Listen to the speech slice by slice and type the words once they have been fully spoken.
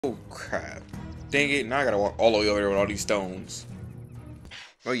Oh crap. Dang it, now I gotta walk all the way over there with all these stones.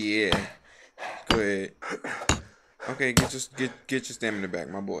 Oh yeah. Go ahead. Okay, get your stamina back,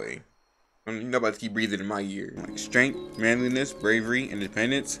 my boy. You're not about to keep breathing in my ear. Like strength, manliness, bravery,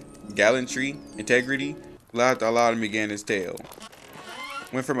 independence, gallantry, integrity. Allowed him to gain his tail.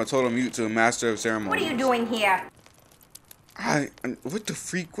 Went from a total mute to a master of ceremonies. What are you doing here? What the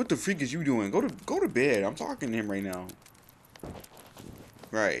freak is you doing? Go to bed. I'm talking to him right now.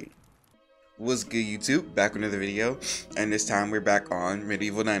 Right. What's good, YouTube? Back with another video, and this time we're back on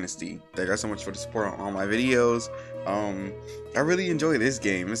Medieval Dynasty. Thank you guys so much for the support on all my videos. I really enjoy this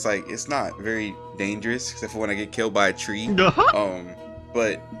game. It's not very dangerous except for when I get killed by a tree.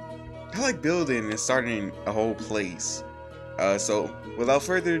 But I like building and starting a whole place. So without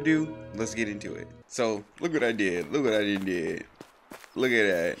further ado, let's get into it. So look what I did. Look what I did. Look at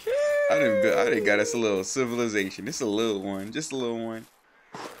that. I done got us a little civilization. It's a little one, just a little one.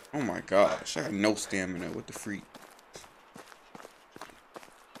 Oh my gosh, I got no stamina. What the freak?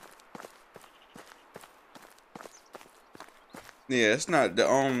 Yeah, it's not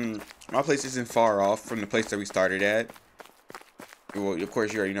the my place isn't far off from the place that we started at. Well, of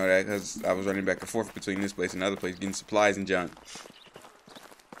course you already know that because I was running back and forth between this place and another place getting supplies and junk.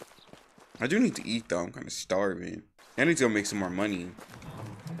 I do need to eat though. I'm kind of starving. I need to go make some more money.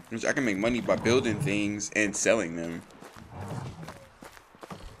 Which I can make money by building things and selling them.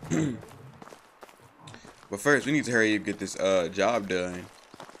 But first, we need to hurry up and get this job done.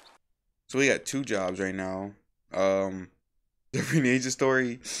 So we got 2 jobs right now. The Renaja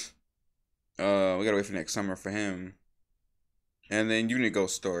story. We gotta wait for next summer for him. And then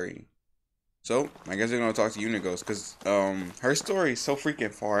Unigo's story. So I guess we're gonna talk to Unigo's because her story is so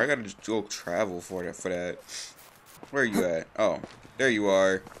freaking far. I gotta just go travel for that. Where are you at? Oh, there you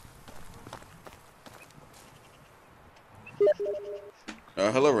are.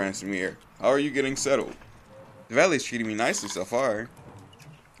 Hello, Ransomir. How are you getting settled? The valley's treating me nicely so far.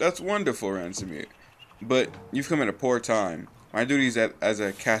 That's wonderful, Ransomir. But you've come at a poor time. My duties as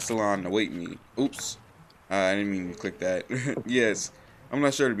a Castellan await me. Oops. I didn't mean to click that. Yes. I'm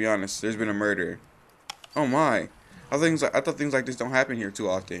not sure, to be honest. There's been a murder. Oh my. I thought things like this don't happen here too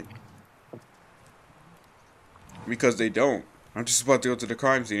often. Because they don't. I'm just about to go to the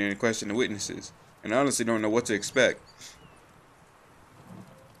crime scene and question the witnesses. And I honestly don't know what to expect.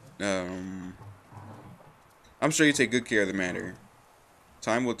 I'm sure you take good care of the matter.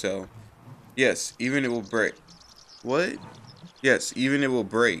 Time will tell. Yes, even it will break. What? Yes, even it will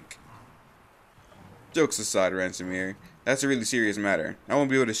break. Jokes aside, Ransomir. That's a really serious matter. I won't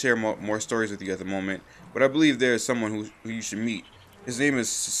be able to share more stories with you at the moment, but I believe there is someone who you should meet. His name is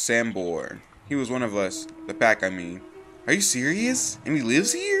Sambor. He was one of us. The pack, I mean. Are you serious? And he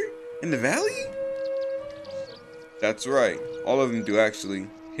lives here? In the valley? That's right. All of them do, actually.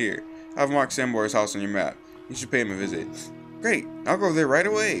 Here, I've marked Sambor's house on your map. You should pay him a visit. Great, I'll go there right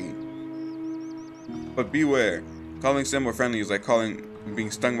away. But beware, calling Sambor friendly is like being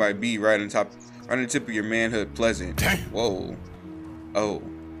stung by a bee right on the tip of your manhood pleasant. Damn. Whoa. Oh,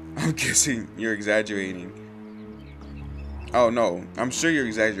 I'm guessing you're exaggerating. Oh no, I'm sure you're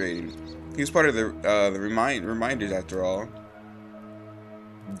exaggerating. He was part of the reminders after all.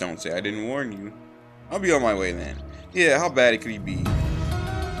 Don't say I didn't warn you. I'll be on my way then. Yeah, how bad could he be?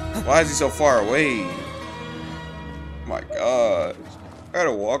 Why is he so far away? Oh my gosh. I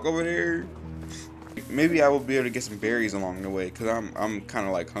gotta walk over there. Maybe I will be able to get some berries along the way because I'm kind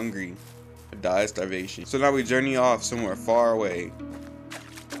of like hungry. I die of starvation. So now we journey off somewhere far away.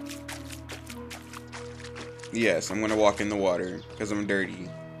 Yes, I'm gonna walk in the water because I'm dirty.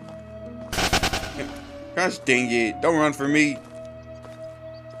 Gosh dang it. Don't run for me.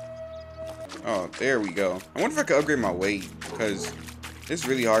 Oh, there we go. I wonder if I could upgrade my weight because it's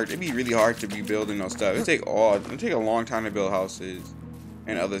really hard. It'd be really hard to be building those stuff. It'd take a long time to build houses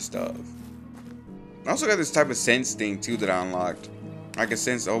and other stuff. I also got this type of sense thing too that I unlocked. I can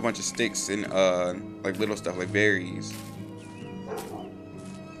sense a whole bunch of sticks and like little stuff like berries.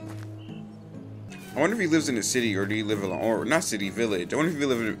 I wonder if he lives in a city or do he live alone? Or not city, village. I wonder if he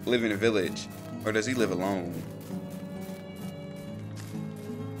live in a village or does he live alone?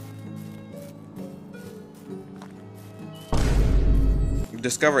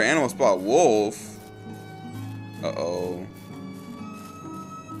 Discover animal spot wolf. Uh-oh.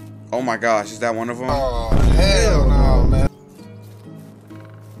 Oh my gosh, is that one of them? Oh, hell no, man.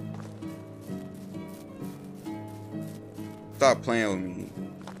 Stop playing with me.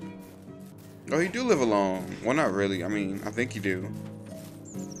 Oh, you do live alone. Well, not really. I mean, I think you do.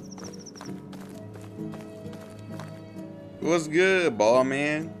 What's good, ball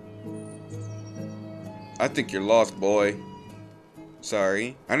man? I think you're lost, boy.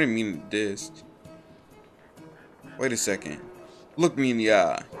 Sorry, I didn't mean to diss. Wait a second. Look me in the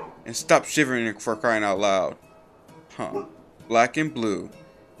eye. And stop shivering for crying out loud. Huh. Black and blue.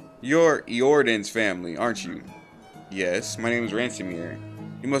 You're Jordan's family, aren't you? Yes, my name is Ransomir.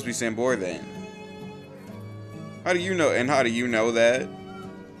 You must be Sambor then. How do you know, and how do you know that?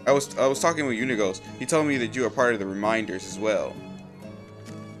 I was talking with Unigos. He told me that you are part of the Reminders as well.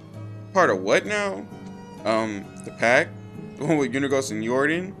 Part of what now? The pack? The one with Unigos and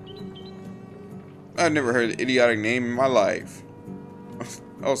Jordan? I've never heard the idiotic name in my life.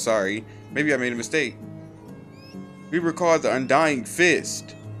 Oh, sorry. Maybe I made a mistake. We were called the Undying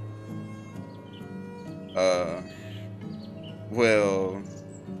Fist. Well,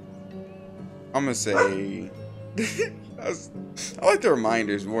 I'm gonna say I like the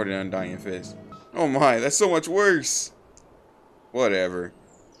Reminders more than Undying Fist. Oh my, that's so much worse. Whatever.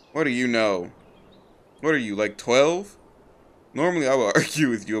 What do you know? What are you, like 12? Normally I would argue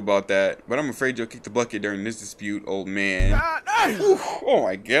with you about that, but I'm afraid you'll kick the bucket during this dispute, old man. Ooh, oh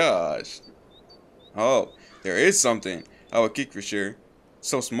my gosh. Oh, there is something I would kick for sure.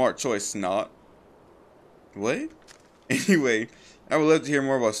 So smart choice, snot. What? Anyway, I would love to hear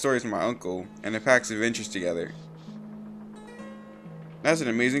more about stories from my uncle and the pack's adventures together. That's an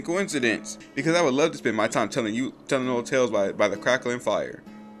amazing coincidence, because I would love to spend my time telling old tales by the crackling fire.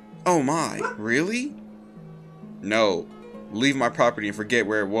 Oh my, really? No, leave my property and forget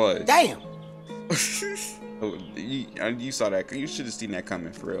where it was. Damn! Oh, you saw that. You should have seen that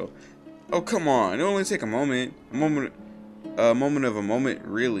coming, for real. Oh, come on. It'll only take a moment. A moment of a moment,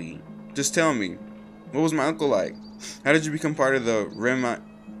 really. Just tell me, what was my uncle like? How did you become part of the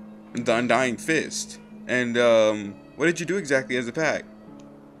Undying Fist? And, what did you do exactly as a pack?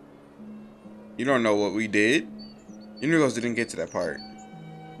 You don't know what we did? Unigos didn't get to that part.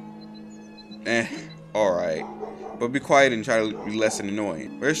 Alright. But be quiet and try to be less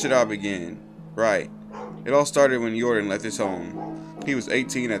annoying. Where should I begin? Right. It all started when Jordan left his home. He was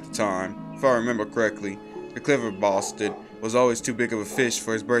 18 at the time. If I remember correctly, the clever bastard was always too big of a fish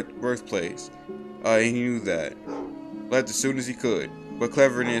for his birthplace. He knew that. Left as soon as he could. But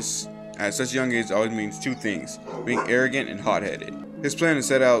cleverness at such a young age always means two things: being arrogant and hot-headed. His plan was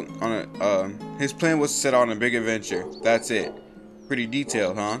to set out on a big adventure. That's it. Pretty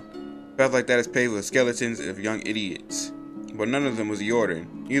detailed, huh? Path like that is paved with skeletons of young idiots. But none of them was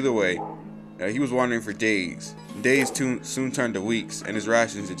Jordan. Either way, he was wandering for days. Days soon turned to weeks, and his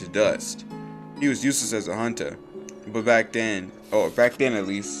rations into dust. He was useless as a hunter. But back then at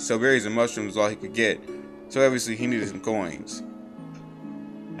least, so berries and mushrooms was all he could get. So obviously he needed some coins.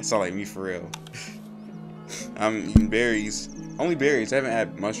 That sound like me for real. I'm eating berries. Only berries, I haven't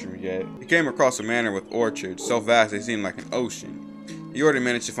had mushrooms yet. He came across a manor with orchards, so vast they seemed like an ocean. Jordan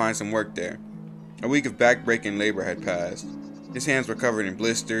managed to find some work there. A week of back-breaking labor had passed. His hands were covered in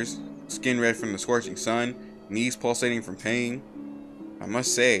blisters, skin red from the scorching sun, knees pulsating from pain. I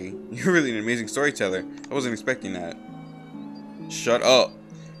must say, you're really an amazing storyteller. I wasn't expecting that. Shut up.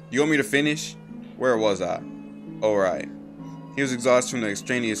 You want me to finish? Where was I? Alright. He was exhausted from the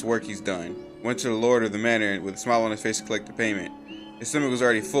extraneous work he's done. Went to the lord of the manor with a smile on his face to collect the payment. His stomach was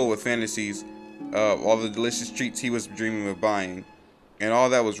already full with fantasies of all the delicious treats he was dreaming of buying. And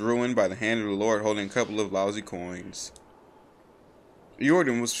all that was ruined by the hand of the lord holding a couple of lousy coins.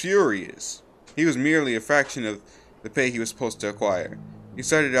 Jordan was furious. He was merely a fraction of the pay he was supposed to acquire. He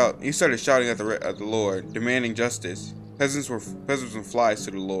started shouting at the lord, demanding justice. Peasants were flies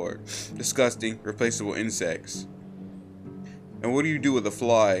to the lord, disgusting, replaceable insects. And what do you do with a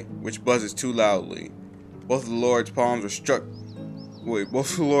fly which buzzes too loudly? Both of the lord's palms struck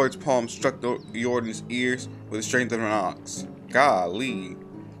Jordan's ears with the strength of an ox. Golly.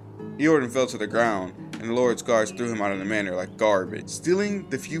 Jordan fell to the ground, and the lord's guards threw him out of the manor like garbage, stealing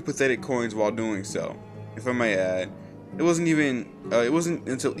the few pathetic coins while doing so. If I may add, it wasn't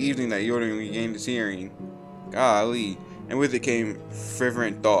until evening that Jordan regained his hearing. Golly. And with it came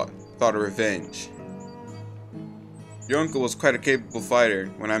fervent thought of revenge. Your uncle was quite a capable fighter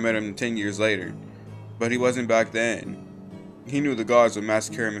when I met him 10 years later, but he wasn't back then. He knew the guards would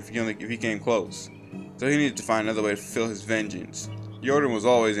massacre him if he came close, so he needed to find another way to fulfill his vengeance. Jordan was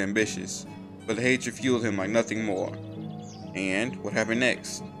always ambitious, but the hatred fueled him like nothing more. And what happened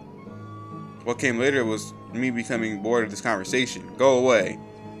next? What came later was me becoming bored of this conversation. Go away.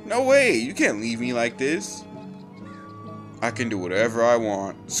 No way, you can't leave me like this. I can do whatever I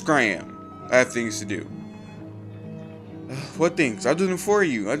want. Scram. I have things to do. What things? I'll do them for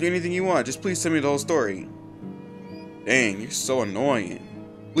you. I'll do anything you want. Just please tell me the whole story. Dang, you're so annoying.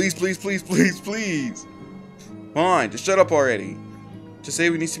 Please, please, please, please, please. Fine, just shut up already. Just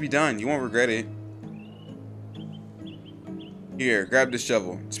say what needs to be done. You won't regret it. Here, grab this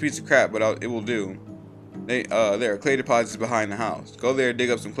shovel. It's a piece of crap, but it will do. There are clay deposits behind the house. Go there,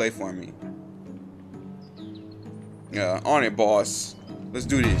 dig up some clay for me. On it, boss. Let's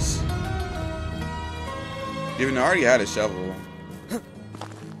do this. Given I already had a shovel.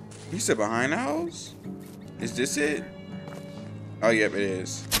 You said behind the house? Is this it? Oh, yep, it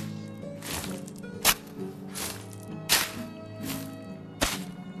is.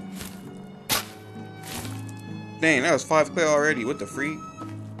 Dang, that was 5 clay already. What the freak?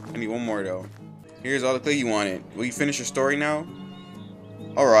 I need one more, though. Here's all the clay you wanted. Will you finish your story now?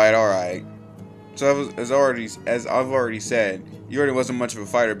 Alright, alright. So as I've already said, Jordan wasn't much of a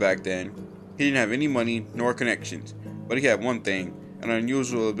fighter back then. He didn't have any money nor connections, but he had one thing, an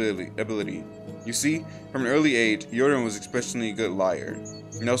unusual ability. You see, from an early age, Jordan was especially a good liar.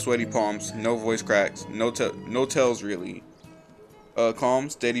 No sweaty palms, no voice cracks, no tells really.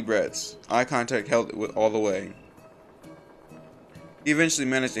 Calm, steady breaths, eye contact held all the way. He eventually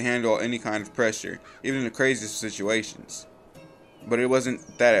managed to handle any kind of pressure, even in the craziest situations. But it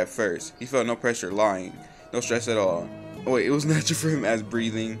wasn't that at first. He felt no pressure lying, no stress at all. Oh wait, it was natural for him as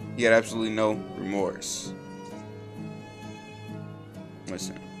breathing. He had absolutely no remorse.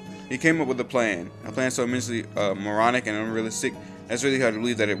 Listen. He came up with a plan so immensely moronic and unrealistic, that's really hard to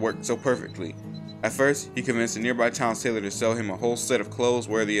believe that it worked so perfectly. At first, he convinced a nearby town tailor to sell him a whole set of clothes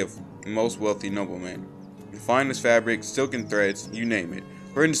worthy of most wealthy noblemen. The finest fabrics, silken threads, you name it,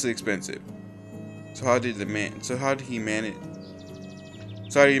 horrendously expensive. So how did he manage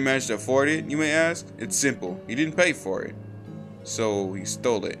to afford it, you may ask? It's simple. He didn't pay for it. So he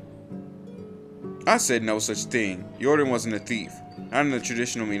stole it. I said no such thing. Jordan wasn't a thief. Not in the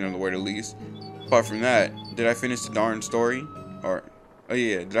traditional meaning of the word, at least. Apart from that, did I finish the darn story?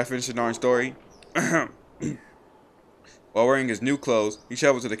 Did I finish the darn story? While wearing his new clothes, he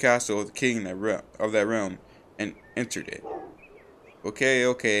traveled to the castle of the king of that realm and entered it.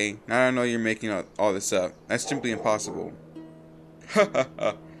 Okay. Now I know you're making all this up. That's simply impossible.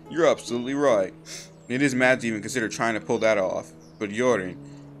 Hahaha, you're absolutely right. It is mad to even consider trying to pull that off. But Jordan,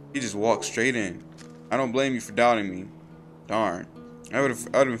 he just walked straight in. I don't blame you for doubting me. Darn. I would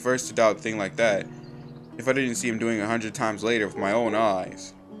have been first to doubt a thing like that if I didn't see him doing it 100 times later with my own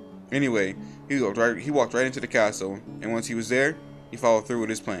eyes. Anyway, he walked right into the castle, and once he was there, he followed through with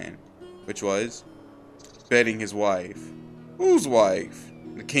his plan, which was bedding his wife. Whose wife?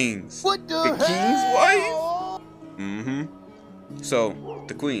 The king's. What the king's hell? wife? Mm-hmm. So,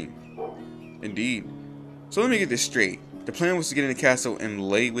 the queen. Indeed. So let me get this straight. The plan was to get in the castle and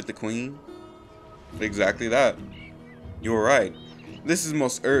lay with the queen? Exactly that. You were right. This is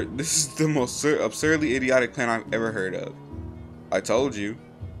the most absurdly idiotic plan I've ever heard of. I told you.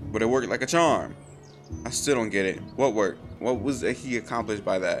 But it worked like a charm. I still don't get it. What worked? What was he accomplished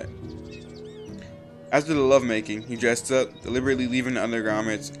by that? After the lovemaking, he dressed up, deliberately leaving the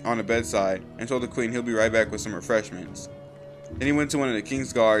undergarments on the bedside, and told the queen he'll be right back with some refreshments. Then he went to one of the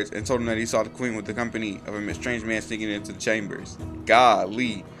king's guards and told him that he saw the queen with the company of a strange man sneaking into the chambers.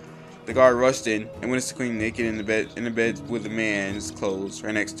 Golly. The guard rushed in and witnessed the queen naked in the bed with the man's clothes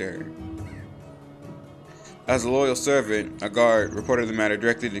right next to her. As a loyal servant, a guard reported the matter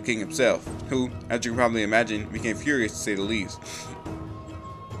directly to the king himself, who, as you can probably imagine, became furious to say the least.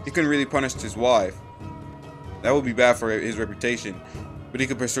 He couldn't really punish his wife. That would be bad for his reputation, but he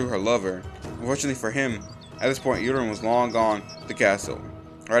could pursue her lover. Unfortunately for him, at this point, Jordan was long gone to the castle,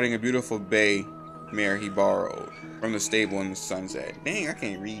 riding a beautiful bay mare he borrowed from the stable in the sunset. Dang, I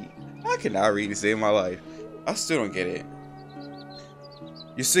can't read. I cannot read to save my life. I still don't get it.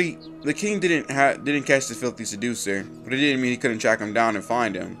 You see, the king didn't catch the filthy seducer, but it didn't mean he couldn't track him down and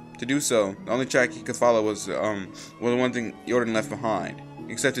find him. To do so, the only track he could follow was the one thing Jordan left behind,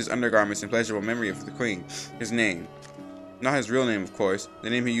 except his undergarments and pleasurable memory of the queen. His name. Not his real name, of course, the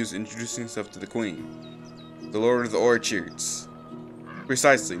name he used to introduce himself to the queen. The Lord of the Orchards.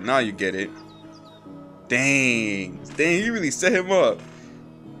 Precisely, now you get it. Dang, he really set him up.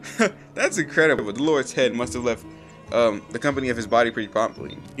 That's incredible, but the Lord's head must have left the company of his body pretty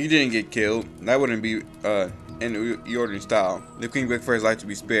promptly. He didn't get killed. That wouldn't be in Jordan's style. The king begged for his life to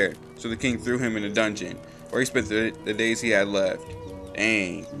be spared, so the king threw him in a dungeon, where he spent the days he had left.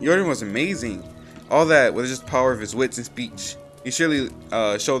 Dang, Jordan was amazing. All that was just the power of his wits and speech. He surely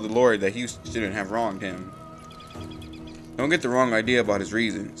showed the Lord that he shouldn't have wronged him. Don't get the wrong idea about his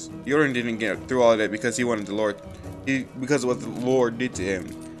reasons. Jordan didn't get through all of that because he wanted the Lord, because of what the Lord did to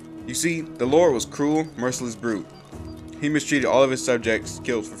him. You see, the Lord was cruel, merciless brute. He mistreated all of his subjects,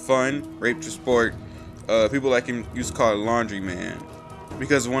 killed for fun, raped for sport. People like him used to call it laundry man,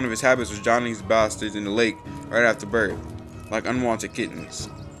 because one of his habits was drowning these bastards in the lake right after birth, like unwanted kittens.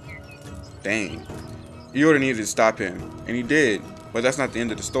 Dang. Yoda needed to stop him, and he did, but that's not the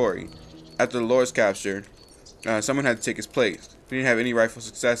end of the story. After the Lord's capture, someone had to take his place. He didn't have any rightful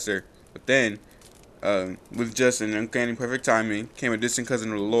successor, but then, with just an uncanny perfect timing, came a distant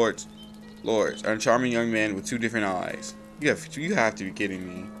cousin of the Lord's, a charming young man with 2 different eyes. You have to be kidding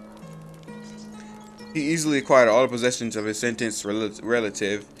me. He easily acquired all the possessions of his sentenced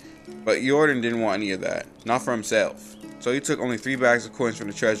relative, but Jordan didn't want any of that, not for himself. So he took only 3 bags of coins from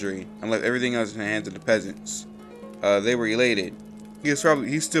the treasury and left everything else in the hands of the peasants. They were elated. He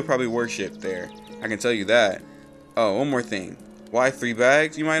still probably worshipped there, I can tell you that. Oh, one more thing. Why 3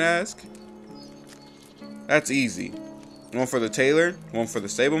 bags, you might ask? That's easy. 1 for the tailor, 1 for the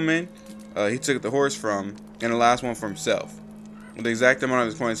stableman, he took the horse from, and the last one for himself. With the exact amount of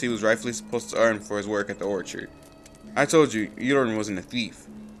his coins he was rightfully supposed to earn for his work at the orchard. I told you, Jordan wasn't a thief.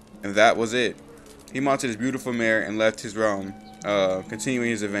 And that was it. He mounted his beautiful mare and left his realm, continuing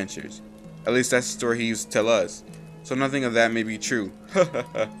his adventures. At least that's the story he used to tell us. So nothing of that may be true.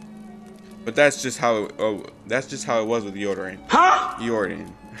 But that's just how it was with Jordan.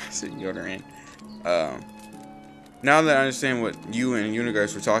 Jordan. I said Jordan. Now that I understand what you and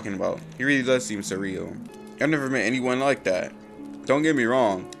Universe were talking about, he really does seem surreal. I've never met anyone like that. Don't get me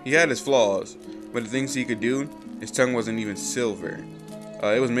wrong, he had his flaws, but the things he could do, his tongue wasn't even silver.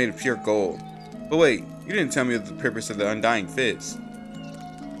 It was made of pure gold. But wait, you didn't tell me the purpose of the Undying Fist.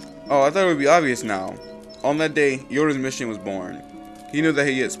 Oh, I thought it would be obvious now. On that day, Yoda's mission was born. He knew that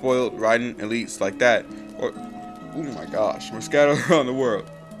he had spoiled riding elites like that, or, oh my gosh, were scattered around the world,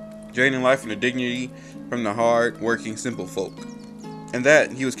 draining life and the dignity from the hard-working simple folk. And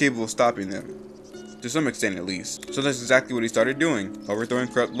that he was capable of stopping them. To some extent at least. So that's exactly what he started doing, overthrowing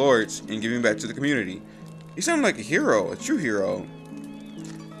corrupt lords and giving back to the community. He sounded like a hero, a true hero.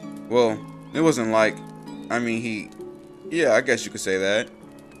 Well, it wasn't like, I mean yeah, I guess you could say that.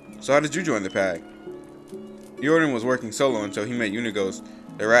 So how did you join the pack? Jordan was working solo until he met Unigos.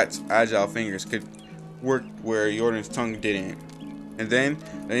 The rat's agile fingers could work where Jordan's tongue didn't. And then,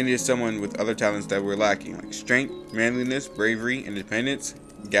 they needed someone with other talents that were lacking, like strength, manliness, bravery, independence,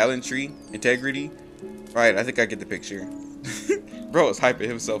 gallantry, integrity. Right, I think I get the picture. Bro was hyping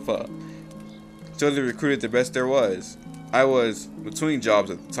himself up. So they recruited the best there was. I was between jobs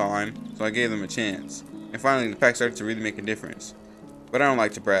at the time, so I gave them a chance. And finally, the pack started to really make a difference. But I don't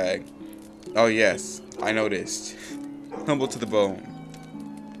like to brag. Oh yes, I noticed. Humble to the bone.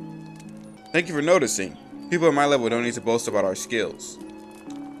 Thank you for noticing. People at my level don't need to boast about our skills.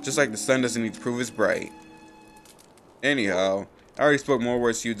 Just like the sun doesn't need to prove it's bright. Anyhow, I already spoke more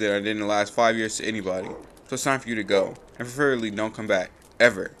words to you than I did in the last 5 years to anybody. So it's time for you to go. And preferably don't come back.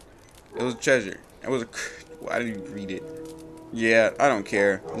 Ever. It was a treasure. Why did you read it? Yeah, I don't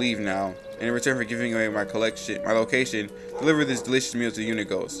care. Leave now. And in return for giving away my location, deliver this delicious meal to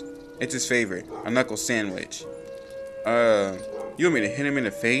Unigos. It's his favorite, a knuckle sandwich. You want me to hit him in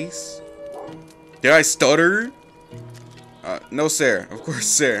the face? Did I stutter? No, sir. Of course,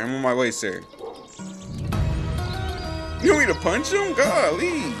 sir. I'm on my way, sir. You want me to punch him?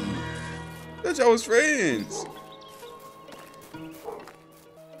 Golly. That's y'all was friends.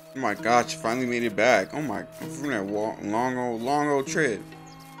 Oh my gosh, you finally made it back. Oh my, from that long old trip.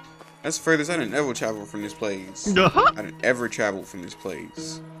 That's the furthest I didn't ever travel from this place. I didn't ever travel from this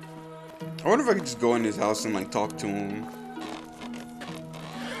place. I wonder if I could just go in his house and like talk to him.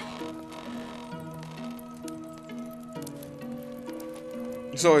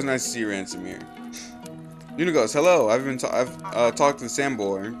 It's always nice to see you, Ransomir. Unigos, hello. I've talked to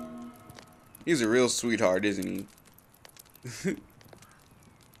Sambor. He's a real sweetheart, isn't he?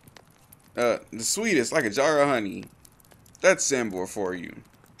 The sweetest, like a jar of honey. That's Sambor for you.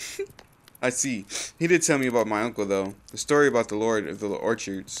 I see. He did tell me about my uncle, though. The story about the Lord of the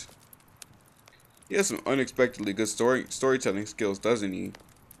Orchards. He has some unexpectedly good storytelling skills, doesn't he?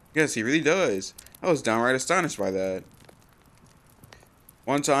 Yes, he really does. I was downright astonished by that.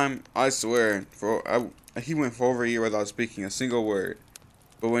 One time, I swear, he went for over a year without speaking a single word.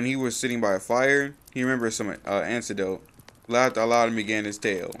 But when he was sitting by a fire, he remembered some antidote, laughed out loud and began his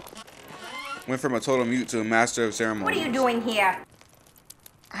tale. Went from a total mute to a master of ceremonies. What are you doing here?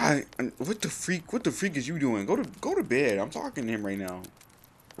 What the freak is you doing? Go to bed. I'm talking to him right now.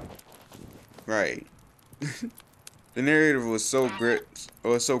 Right. The narrative was so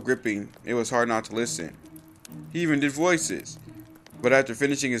gripping, it was hard not to listen. He even did voices. But after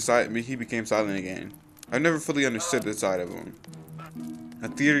finishing his side, he became silent again. I've never fully understood this side of him. A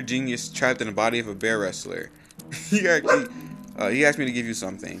theater genius trapped in the body of a bear wrestler. He asked me to give you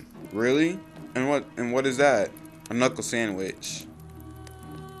something. Really? And what is that? A knuckle sandwich.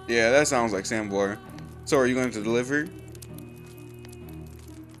 Yeah, that sounds like Sambor. So are you going to deliver?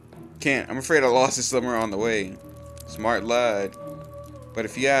 Can't. I'm afraid I lost it somewhere on the way. Smart lad. But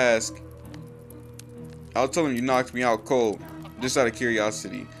if you ask, I'll tell him you knocked me out cold, just out of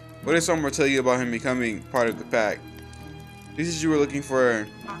curiosity. What if someone will tell you about him becoming part of the pack? He said you were looking for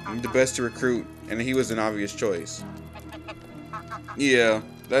the best to recruit, and he was an obvious choice. Yeah,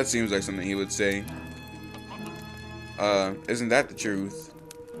 that seems like something he would say. Isn't that the truth?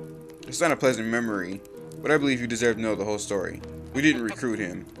 It's not a pleasant memory, but I believe you deserve to know the whole story. We didn't recruit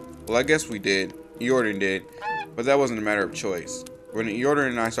him. Well, I guess we did. Jordan did, but that wasn't a matter of choice. When Jordan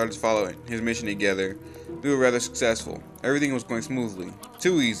and I started following his mission together, we were rather successful. Everything was going smoothly.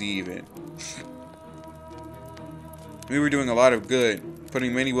 Too easy, even. We were doing a lot of good,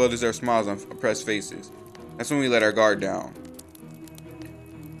 putting many well-deserved smiles on oppressed faces. That's when we let our guard down.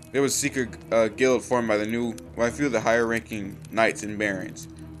 There was a secret guild formed by a few of the higher-ranking knights and barons.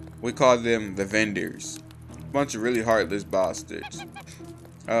 We called them the Vendors. A bunch of really heartless bastards.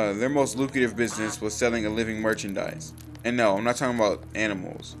 Their most lucrative business was selling a living merchandise. And no, I'm not talking about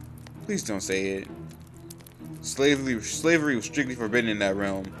animals. Please don't say it. Slavery was strictly forbidden in that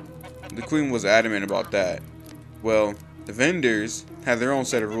realm. The queen was adamant about that. Well, the Vendors had their own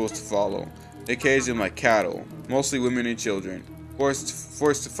set of rules to follow. They caged them like cattle, mostly women and children,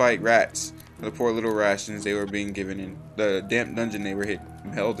 forced to fight rats for the poor little rations they were being given in the damp dungeon they were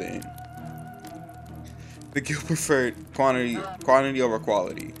held in. The guild preferred quantity over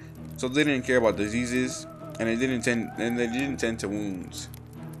quality, so they didn't care about diseases, and they didn't tend to wounds.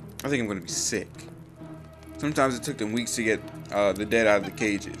 I think I'm gonna be sick. Sometimes it took them weeks to get the dead out of the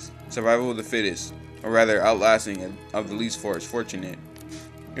cages. Survival of the fittest, or rather outlasting of the least fortunate.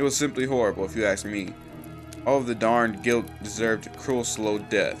 It was simply horrible, if you ask me. All of the darned guilt deserved a cruel, slow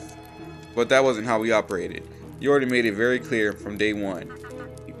death. But that wasn't how we operated. Jordan made it very clear from day one.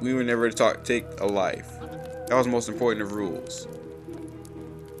 We were never to take a life. That was the most important of rules.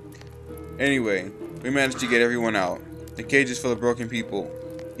 Anyway, we managed to get everyone out. The cages full of broken people.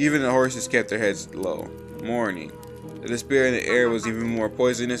 Even the horses kept their heads low, mourning. The despair in the air was even more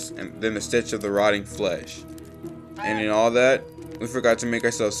poisonous than the stench of the rotting flesh. And in all that, we forgot to make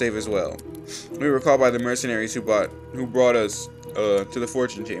ourselves safe as well. We were called by the mercenaries who brought us to the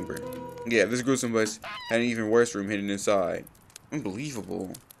fortune chamber. Yeah, this gruesome place had an even worse room hidden inside.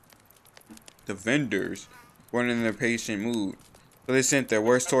 Unbelievable. The Vendors weren't in their patient mood, so they sent their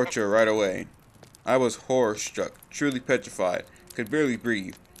worst torturer right away. I was horror-struck, truly petrified, could barely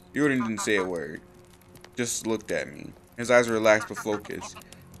breathe. Jordan didn't say a word, just looked at me. His eyes were relaxed but focused.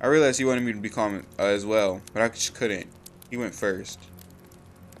 I realized he wanted me to be calm as well, but I just couldn't. He went first.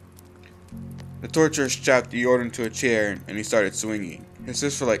 The torturer strapped Jordan to a chair, and he started swinging. His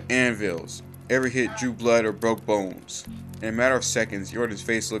fists were like anvils. Every hit drew blood or broke bones. In a matter of seconds, Jordan's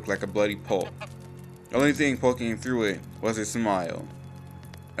face looked like a bloody pulp. The only thing poking through it was his smile.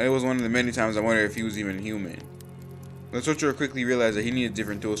 It was one of the many times I wondered if he was even human. The torturer quickly realized that he needed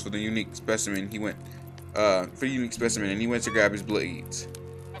different tools for the unique specimen. And he went to grab his blades.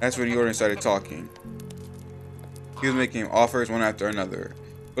 That's when Jordan started talking. He was making offers one after another,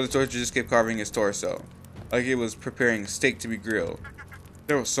 but the torturer just kept carving his torso, like he was preparing a steak to be grilled.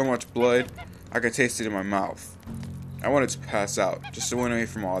 There was so much blood, I could taste it in my mouth. I wanted to pass out, just to run away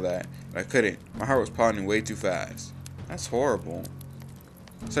from all that, but I couldn't. My heart was pounding way too fast. That's horrible.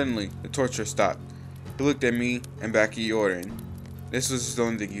 Suddenly, the torturer stopped. He looked at me and back at Jordan. This was the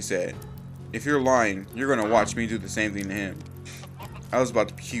only thing he said. If you're lying, you're gonna watch me do the same thing to him. I was about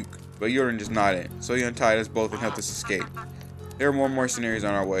to puke, but Jordan just nodded, so he untied us both and helped us escape. There were more mercenaries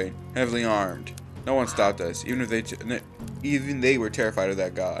on our way, heavily armed. No one stopped us, even they were terrified of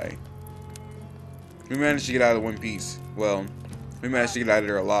that guy. We managed to get out of one piece. Well, we managed to get out of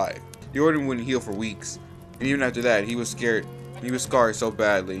there alive. Jordan wouldn't heal for weeks, and even after that, he was scared. He was scarred so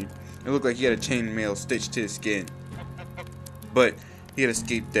badly, it looked like he had a chainmail stitched to his skin. But he had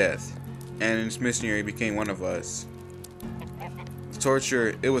escaped death, and this missionary became one of us. The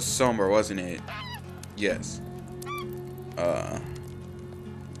torture, it was somber, wasn't it? Yes. I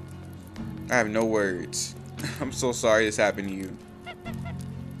have no words. I'm so sorry this happened to you.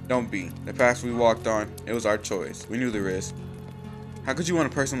 Don't be. The path we walked on, it was our choice. We knew the risk. How could you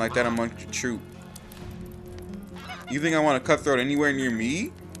want a person like that among your troop? You think I want a cutthroat anywhere near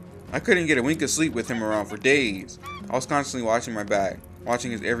me? I couldn't get a wink of sleep with him around for days. I was constantly watching my back,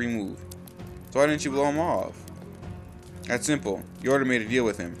 watching his every move. So why didn't you blow him off? That's simple. Jordan made a deal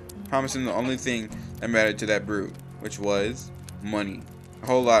with him, promising the only thing that mattered to that brute, which was money. A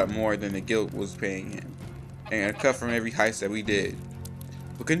whole lot more than the guild was paying him, and a cut from every heist that we did.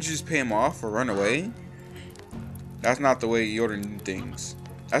 But couldn't you just pay him off or run away? That's not the way Jordan did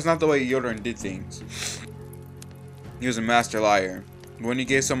things. He was a master liar. When he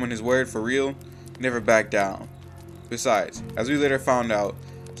gave someone his word for real, he never backed down. Besides, as we later found out,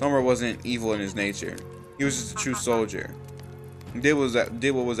 Somber wasn't evil in his nature. He was just a true soldier. He did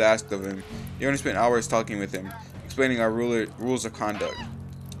what was asked of him. He only spent hours talking with him, explaining our rules of conduct.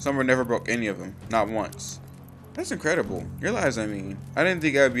 Somber never broke any of them, not once. That's incredible. Your lives, I mean. I didn't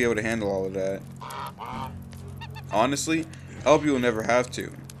think I would be able to handle all of that. Honestly, I hope you will never have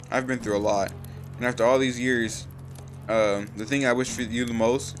to. I've been through a lot, and after all these years, the thing I wish for you the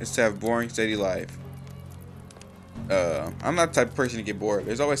most is to have a boring, steady life. I'm not the type of person to get bored.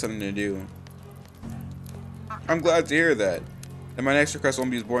 There's always something to do. I'm glad to hear that. And my next request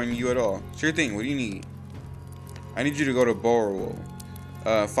won't be as boring to you at all. Sure thing, what do you need? I need you to go to Borrowell,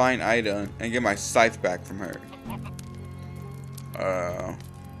 find Ida, and get my scythe back from her.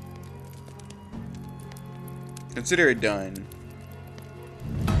 Consider it done.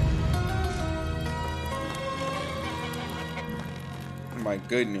 Oh my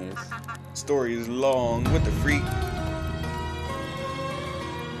goodness. Story is long. What the freak?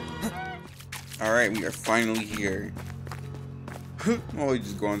 Alright, we are finally here. Oh, we're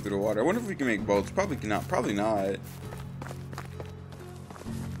just going through the water. I wonder if we can make boats. Probably not. Probably not.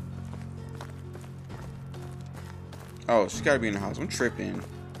 Oh, she's gotta be in the house. I'm tripping.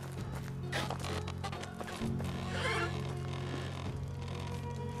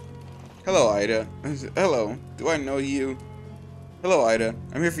 Hello, Ida. Hello. Do I know you? Hello, Ida.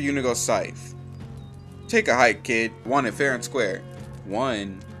 I'm here for Unigo's scythe. Take a hike, kid. Want it fair and square.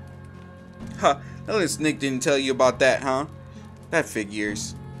 One. Huh. That little Nick didn't tell you about that, huh? That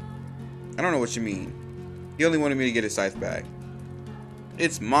figures. I don't know what you mean. He only wanted me to get his scythe back.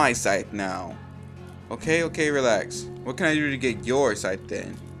 It's my scythe now. Okay, relax. What can I do to get your scythe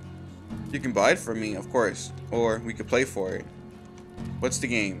then? You can buy it from me, of course. Or we could play for it. What's the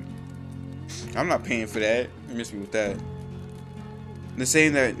game? I'm not paying for that. You miss me with that. The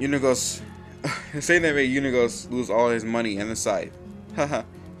saying that Unigos made Unigos lose all his money and the scythe. Haha.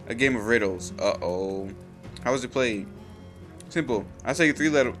 A game of riddles. Uh-oh. How was it played? Simple. I tell you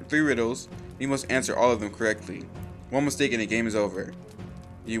three riddles. You must answer all of them correctly. One mistake and the game is over.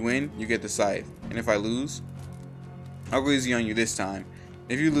 You win, you get the scythe. And if I lose, I'll go easy on you this time.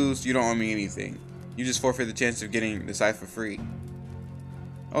 If you lose, you don't owe me anything. You just forfeit the chance of getting the scythe for free.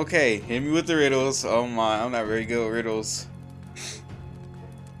 Okay, hit me with the riddles. Oh my, I'm not very good at riddles.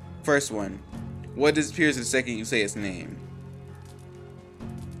 First one. What disappears the second you say its name?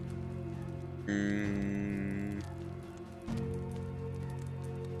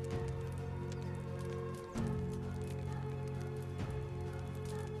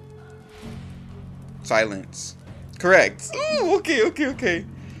 Silence. Correct. Ooh, okay.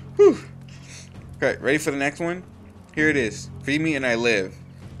 Whew. Okay, ready for the next one? Here it is. Feed me and I live.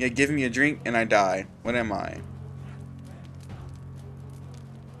 Yet give me a drink and I die. What am I?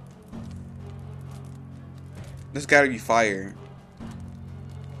 This gotta be fire.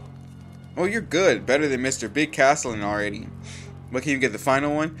 Oh, you're good. Better than Mr. Big Castling already. But can you get the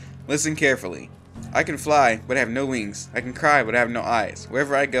final one? Listen carefully. I can fly, but I have no wings. I can cry, but I have no eyes.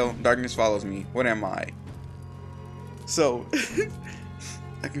 Wherever I go, darkness follows me. What am I? So,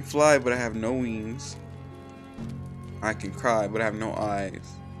 I can fly, but I have no wings. I can cry, but I have no eyes.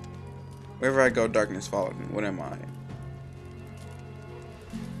 Wherever I go, darkness follows me. What am I?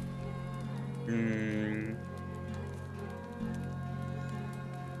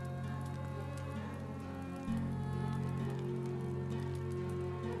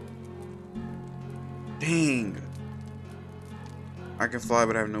 Dang. I can fly,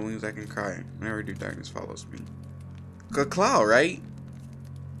 but I have no wings. I can cry. Whenever I do, darkness follows me. Good cloud, right?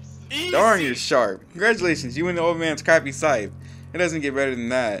 Easy. Darn, you're sharp. Congratulations, you win the old man's crappy scythe. It doesn't get better than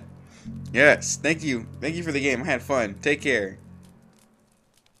that. Yes, thank you. Thank you for the game. I had fun. Take care.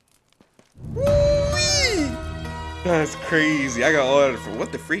 Woo-wee! That's crazy. I got all that for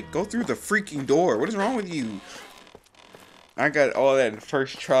what the freak? Go through the freaking door. What is wrong with you? I got all that in the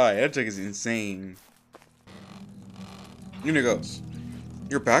first try. That trick is insane. Unigos,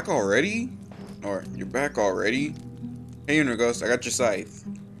 you're back already? Or, you're back already? Hey Unigos, I got your scythe.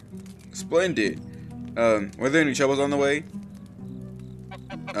 Splendid. Were there any troubles on the way?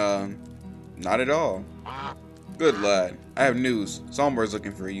 Not at all. Good lad. I have news. Sandbird's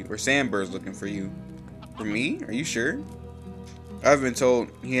looking for you. Or Sandbird's looking for you. For me? Are you sure? I've been told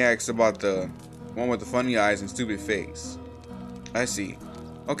he asked about the one with the funny eyes and stupid face. I see.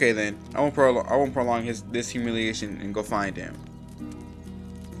 Okay then. I won't prolong this humiliation and go find him.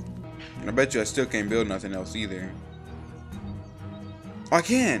 And I bet you I still can't build nothing else either. Oh, I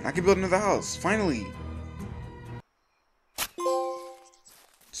can build another house. Finally.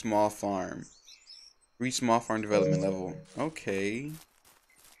 Small farm. Reach small farm development level. Okay.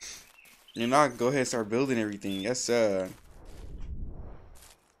 You're not. Go ahead and start building everything. That's I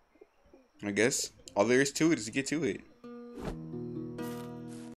guess all there is to it is to get to it.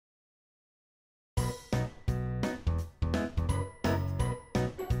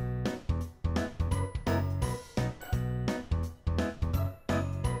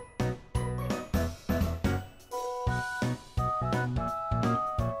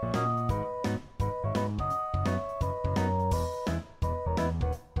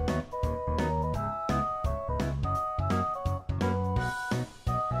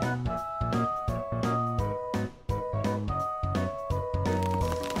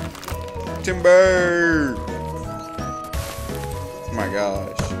 Timber! Oh my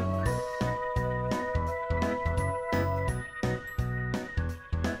gosh.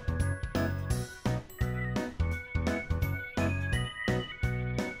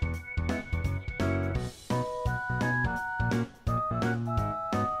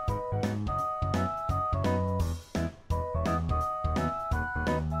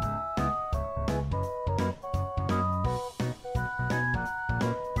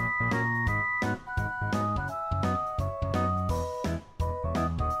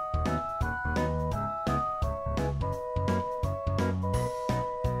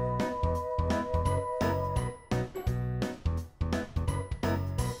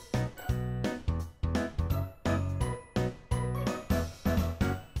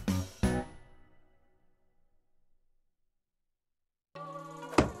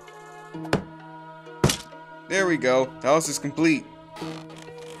 There we go. The house is complete.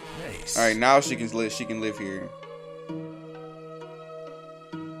 Nice. All right, now she can live. She can live here.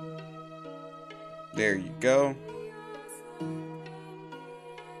 There you go.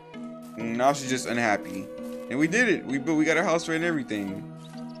 And now she's just unhappy, and we did it. We got our house right and everything.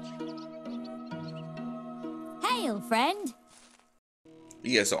 Hail, friend.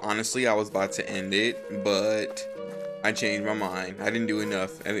 Yeah. So honestly, I was about to end it, but I changed my mind. I didn't do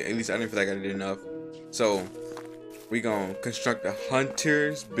enough. At least I didn't feel like I did enough. So we gonna construct a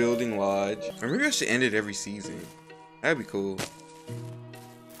hunter's building lodge. Or maybe I should end it every season. That'd be cool.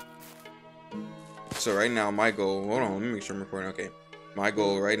 So right now my goal, hold on, let me make sure I'm recording. Okay. My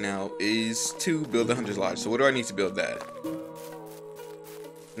goal right now is to build a hunter's lodge. So what do I need to build that?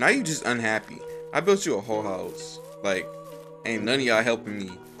 Now you just unhappy. I built you a whole house. Like, ain't none of y'all helping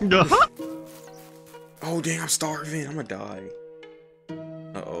me. Oh dang, I'm starving. I'm gonna die.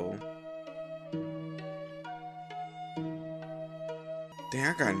 Uh-oh. Dang,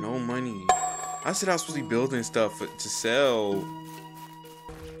 I got no money. I said I was supposed to be building stuff to sell.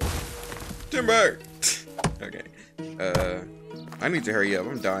 Timber! Okay. I need to hurry up.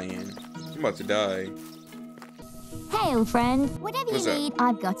 I'm dying. I'm about to die. Hail, friend. Whatever What's you up? need,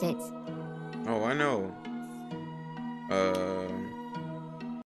 I've got it. Oh, I know.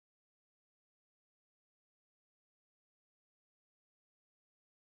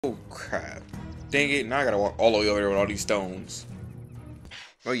 Oh, crap. Dang it. Now I gotta walk all the way over there with all these stones.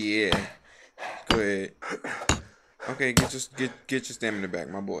 Oh, yeah. Go ahead. Okay, get your stamina back,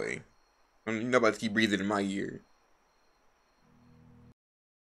 my boy. You're not about to keep breathing in my ear.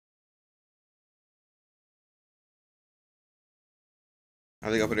 I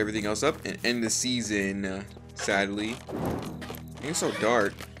think I'll put everything else up and end the season, sadly. It's so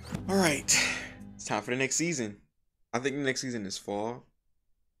dark. Alright, it's time for the next season. I think the next season is fall.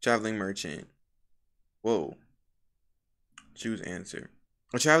 Traveling merchant. Whoa. Choose answer.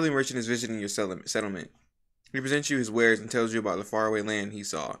 A traveling merchant is visiting your settlement. He presents you his wares and tells you about the faraway land he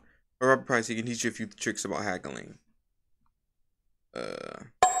saw. For a proper price, he can teach you a few tricks about haggling. I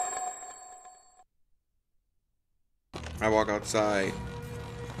walk outside.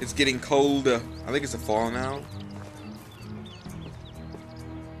 It's getting cold. I think it's a fall now.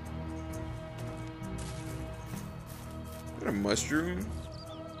 Is that a mushroom?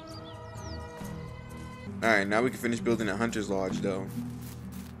 Alright, now we can finish building a hunter's lodge though.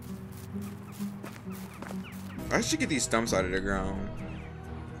 I should get these stumps out of the ground.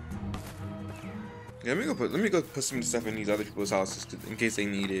 Yeah, let me go put some stuff in these other people's houses in case they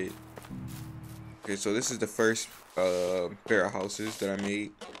need it. Okay, so this is the first pair of houses that I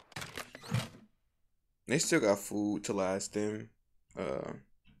made. They still got food to last them.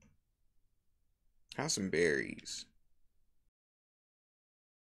 Have some berries.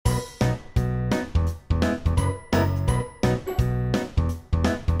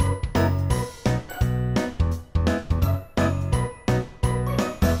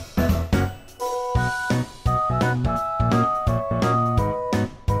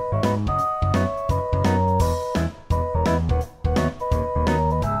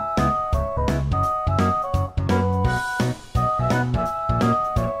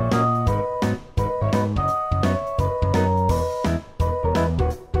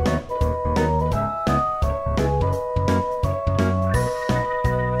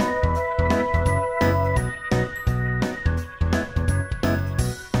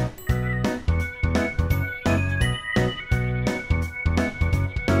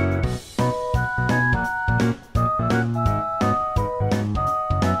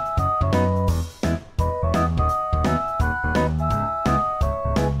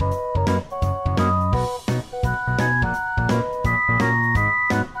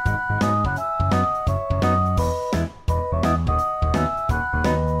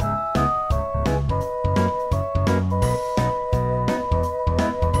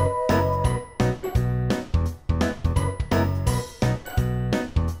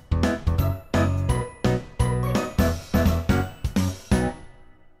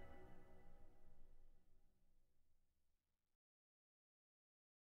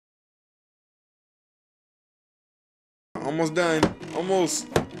 Almost done. Almost.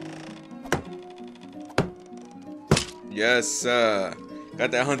 Yes,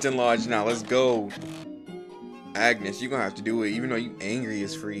 got that hunting lodge now. Let's go. Agnes, you're gonna have to do it, even though you angry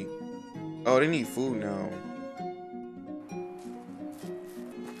as freak. Oh, they need food now.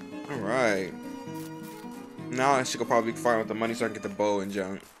 Alright. Now I should go probably find with the money so I can get the bow and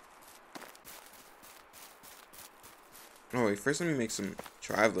junk. Oh wait, first let me make some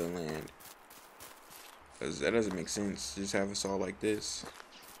traveler land. Cause that doesn't make sense. Just have us all like this.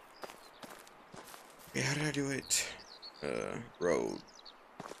 Yeah, how did I do it? Road.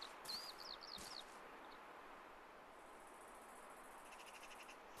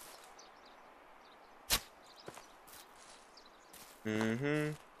 Mm-hmm.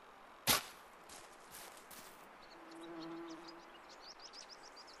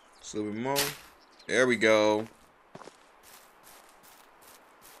 Just a little bit more. There we go.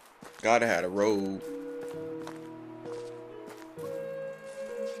 Gotta have a road.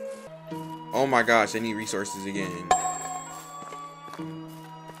 Oh my gosh, I need resources again.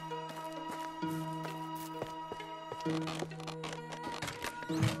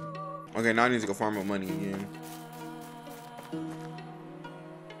 Okay, now I need to go farm up money again.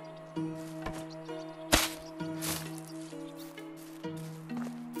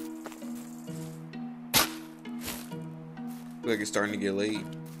 Feel like it's starting to get late.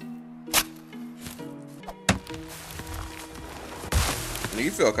 You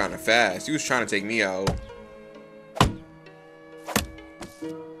feel kind of fast. He was trying to take me out.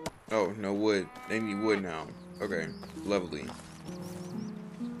 Oh, no wood. They need wood now. Okay, lovely.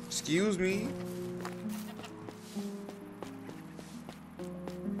 Excuse me.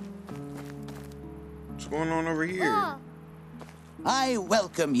 What's going on over here? I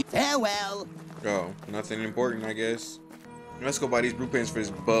welcome you. Farewell. Oh, nothing important, I guess. Let's go buy these blueprints for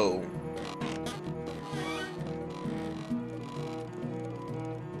this bow.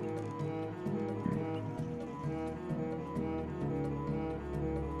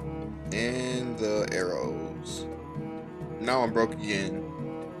 And the arrows. Now I'm broke again.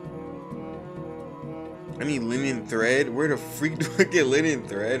 I need linen thread. Where the freak do I get linen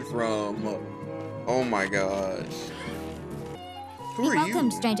thread from? Oh my gosh. Who are you?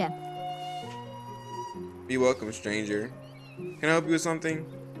 Welcome, stranger. Be welcome, stranger. Can I help you with something?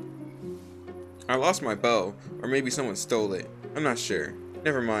 I lost my bow, or maybe someone stole it. I'm not sure.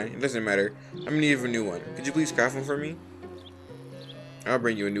 Never mind, it doesn't matter. I'm in need of a new one. Could you please craft one for me? I'll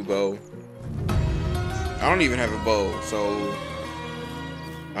bring you a new bow. I don't even have a bow, so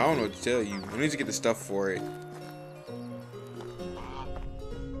I don't know what to tell you. I need to get the stuff for it.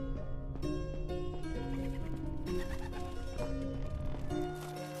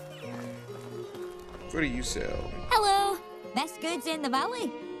 What do you sell? Hello. Best goods in the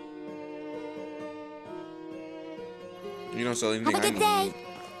valley. You don't sell anything Have a I good need. day.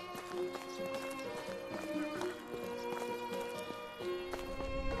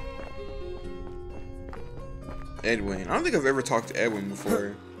 Edwin. I don't think I've ever talked to Edwin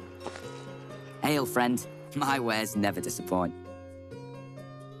before. Hail, friend. My wares never disappoint.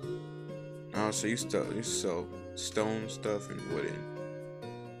 Oh, so you sell stone stuff and wooden.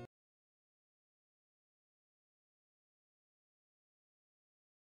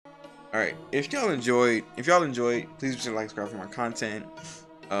 Alright, if y'all enjoyed, please be sure to like, subscribe for more content.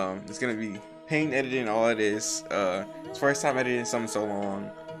 It's gonna be paint editing, all it is. It's first time editing something so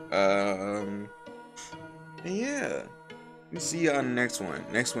long. And yeah. We'll see you on the next one.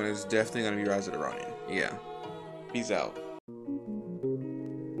 Next one is definitely gonna be Rise of the Ronin. Yeah. Peace out.